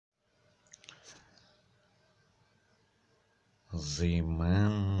The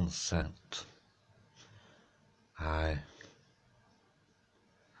man said, "Aye,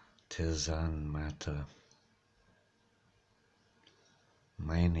 'tis an matter,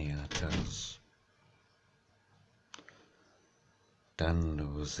 many a tells, done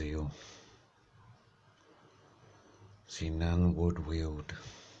no zeal, the none would wield,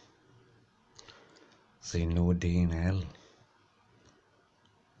 the no deen hell,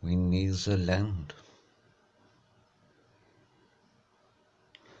 we needs a land,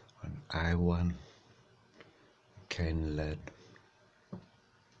 and I one can led,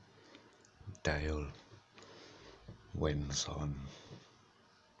 dial winds on,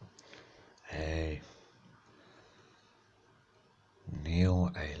 hey,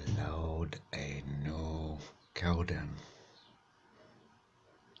 kneel a loud a no cowden,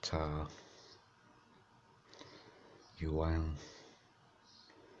 ta, yuan,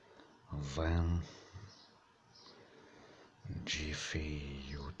 van, jiffy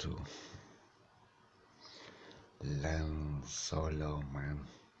yutu, Len Solomon,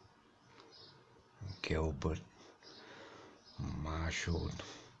 Gilbert, Marshall,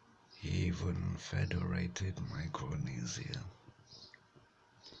 even Federated Micronesia,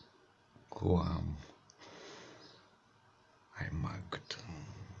 Guam, Imact,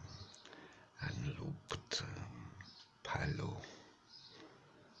 and looped Palu.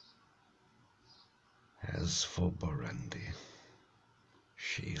 As for Burundi,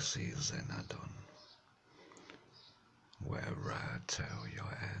 she sees Enadon, where I tell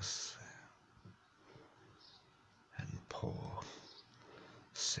your ass, and poor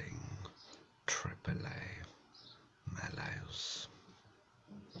sing triple A Malays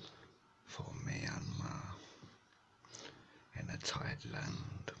for Myanmar in a tight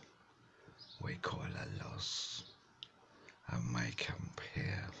land we call a loss. I may camp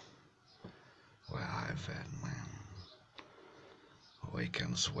here where I've had man. We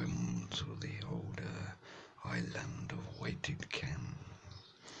can swim to the older island of weighted can,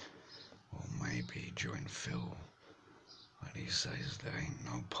 or maybe join Phil when he says there ain't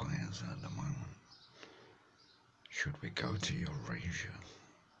no pies at the moment. Should we go to Eurasia,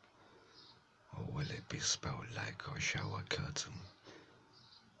 or will it be spelled like our shower curtain,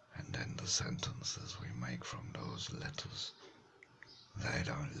 and then the sentences we make from those letters, they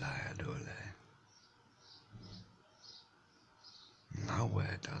don't lie, do they?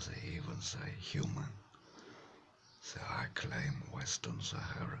 Nowhere does it even say human, so I claim Western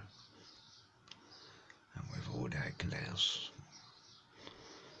Sahara, and with all that glass